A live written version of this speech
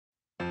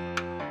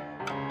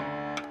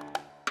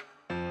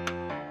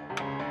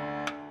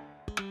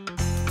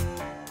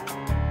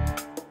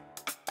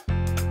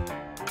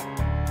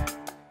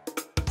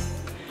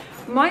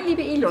Moin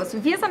liebe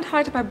ILOs, wir sind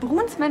heute bei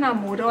Bruns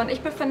Männermode und ich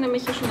befinde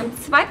mich hier schon im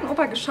zweiten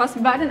Obergeschoss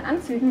bei den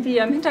Anzügen, wie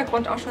ihr im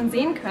Hintergrund auch schon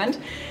sehen könnt.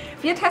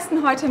 Wir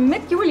testen heute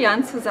mit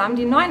Julian zusammen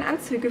die neuen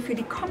Anzüge für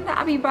die kommende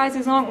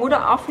Abiball-Saison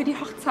oder auch für die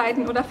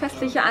Hochzeiten oder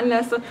festliche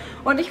Anlässe.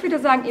 Und ich würde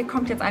sagen, ihr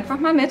kommt jetzt einfach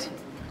mal mit.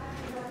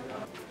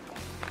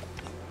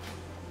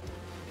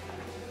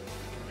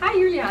 Hi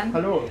Julian.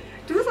 Hallo.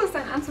 Du suchst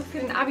deinen Anzug für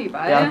den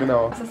Abiball. Ja,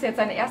 genau. Ist das jetzt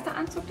dein erster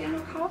Anzug, den du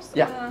kaufst?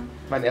 Ja, oder?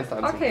 mein erster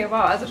Anzug. Okay,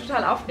 wow, also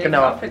total aufregend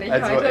Genau, auch für dich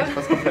also heute. echt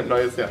was komplett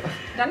Neues, ja.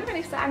 Dann würde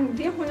ich sagen,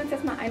 wir holen uns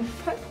jetzt mal einen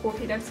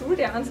Vollprofi dazu,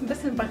 der uns ein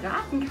bisschen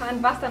beraten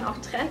kann, was dann auch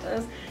Trend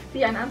ist,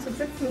 wie ein Anzug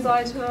sitzen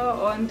sollte.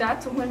 Und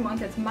dazu holen wir uns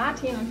jetzt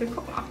Martin und wir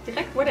gucken auch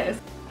direkt, wo der ist.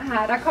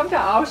 Aha, da kommt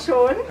er auch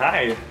schon.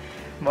 Hi.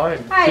 Moin.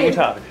 Hi. Guten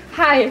Tag.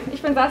 Hi,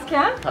 ich bin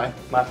Saskia. Hi.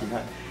 Martin, hi.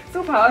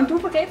 Super, und du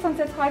berätst uns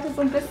jetzt heute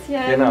so ein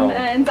bisschen Genau.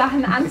 In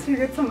Sachen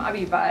Anzüge zum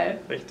Abiball.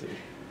 Richtig.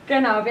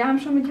 Genau, wir haben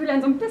schon mit Julian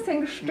so ein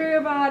bisschen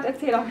gestöbert.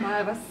 Erzähl doch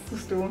mal, was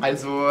suchst du?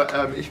 Also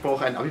ich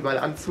brauche einen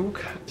Abiball-Anzug.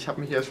 Ich habe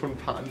mir hier schon ein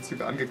paar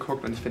Anzüge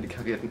angeguckt und ich finde die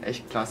karierten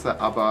echt klasse,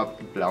 aber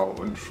blau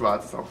und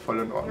schwarz ist auch voll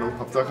in Ordnung.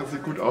 Hauptsache es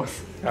sieht gut aus.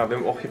 Ja, wir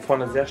haben auch hier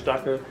vorne sehr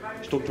starke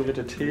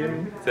strukturierte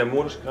Themen, sehr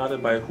modisch gerade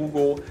bei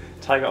Hugo,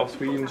 Tiger of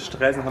Sweden,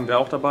 Sträsen haben wir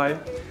auch dabei.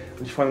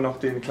 Und ich vorne noch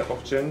den Club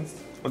of Gents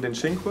und den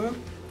Cinque.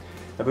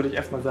 Da würde ich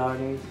erstmal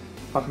sagen,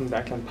 machen wir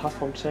einen kleinen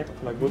Passformcheck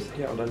von der Größe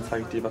her und dann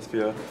zeige ich dir, was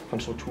wir von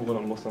Strukturen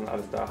und Mustern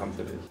alles da haben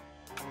für dich.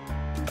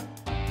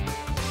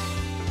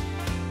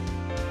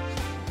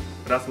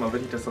 Das ist mal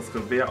wichtig, dass das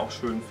Revers auch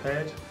schön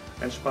fällt,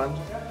 entspannt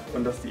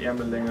und dass die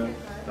Ärmellänge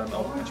dann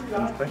auch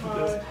entsprechend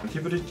ist. Und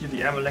hier würde ich dir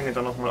die Ärmellänge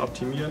dann nochmal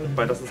optimieren,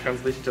 weil das ist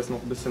ganz wichtig, dass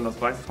noch ein bisschen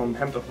das Weiße vom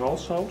Hemd auch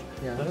rausschaut,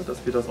 Ja. ne,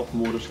 dass wir das auch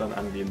modisch dann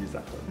angehen, die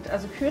Sache.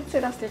 Also kürzt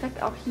ihr das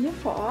direkt auch hier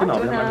vor Ort? Genau,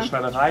 wir oder? haben eine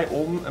Schneiderei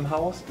oben im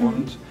Haus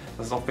und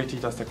das ist auch wichtig,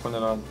 dass der Kunde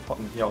dann von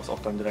hier aus auch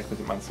dann direkt mit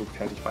dem Anzug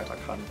fertig weiter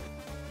kann.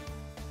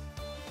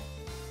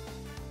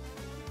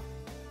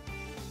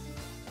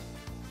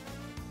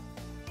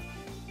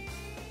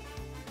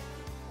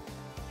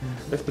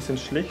 Das ist ein bisschen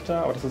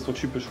schlichter, aber das ist so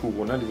typisch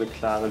Hugo, ne? Diese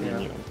klare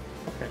Linie.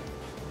 Okay.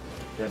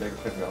 Ja, der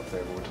gefällt mir auch sehr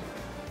gut.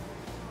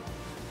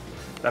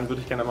 Dann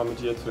würde ich gerne mal mit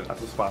dir zu den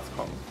Accessoires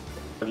kommen.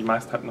 Die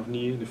meisten hatten noch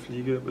nie eine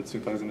Fliege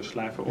bzw. eine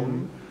Schleife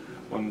um.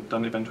 Und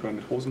dann eventuell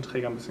mit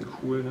Hosenträger ein bisschen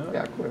cool, ne?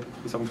 Ja, cool.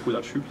 Du bist auch ein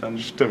cooler Typ, dann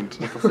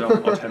Stimmt. muss das ja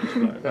auch authentisch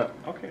bleiben. Ja.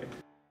 Okay.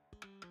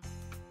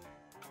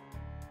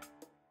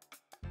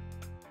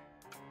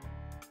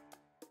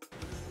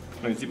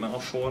 Und jetzt sieht man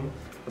auch schon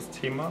das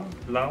Thema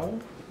Blau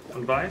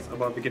und Weiß,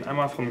 aber wir gehen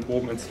einmal vom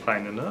Groben ins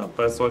Feine, ne?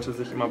 Weil es sollte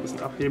sich immer ein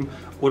bisschen abheben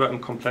oder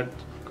im komplett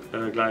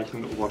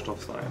gleichen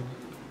Oberstoff sein.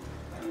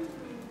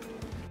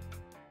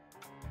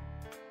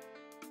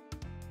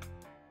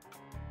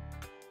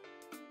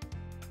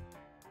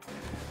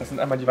 Das sind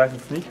einmal die weißen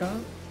Sneaker.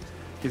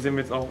 Hier sehen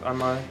wir jetzt auch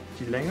einmal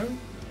die Länge.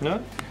 Ne?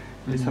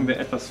 Jetzt haben wir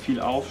etwas viel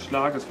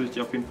Aufschlag, das würde ich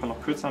dir auf jeden Fall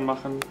noch kürzer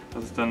machen,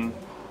 dass es dann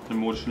eine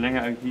modische Länge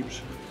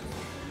ergibt.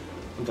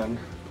 Und dann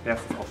wäre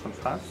es auch schon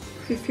fast.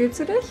 Wie fühlst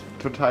du dich?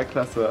 Total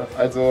klasse.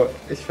 Also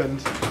ich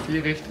finde die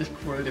richtig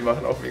cool, die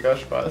machen auch mega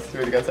Spaß. Ich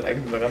will die ganze Zeit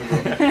eigentlich daran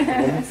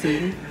so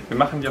rumziehen. Wir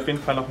machen dir auf jeden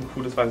Fall noch ein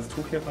cooles weißes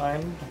Tuch hier rein,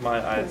 nochmal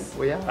als,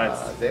 Oh ja, als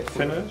sehr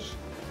cool. Finish.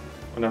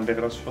 Und dann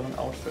wäre das schon ein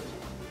Outfit.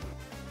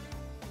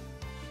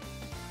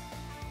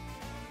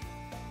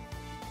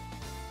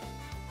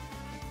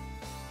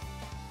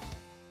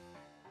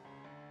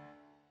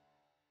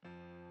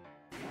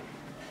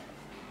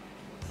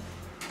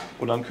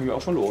 Und dann können wir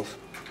auch schon los.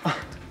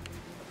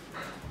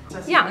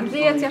 Ja, und wie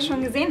ihr jetzt ja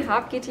schon gesehen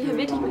habt, geht ihr hier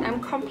wirklich mit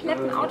einem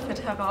kompletten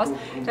Outfit heraus.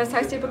 Das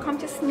heißt, ihr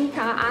bekommt hier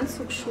Sneaker,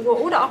 Anzugsschuhe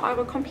oder auch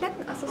eure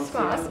kompletten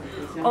Accessoires.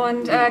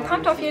 Und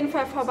kommt auf jeden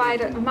Fall vorbei.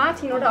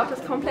 Martin oder auch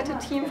das komplette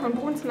Team von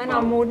Bruns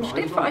Männermoden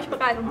steht für euch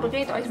bereit und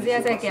berät euch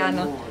sehr, sehr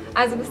gerne.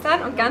 Also bis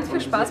dann und ganz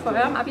viel Spaß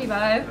bei eurem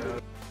Abiball.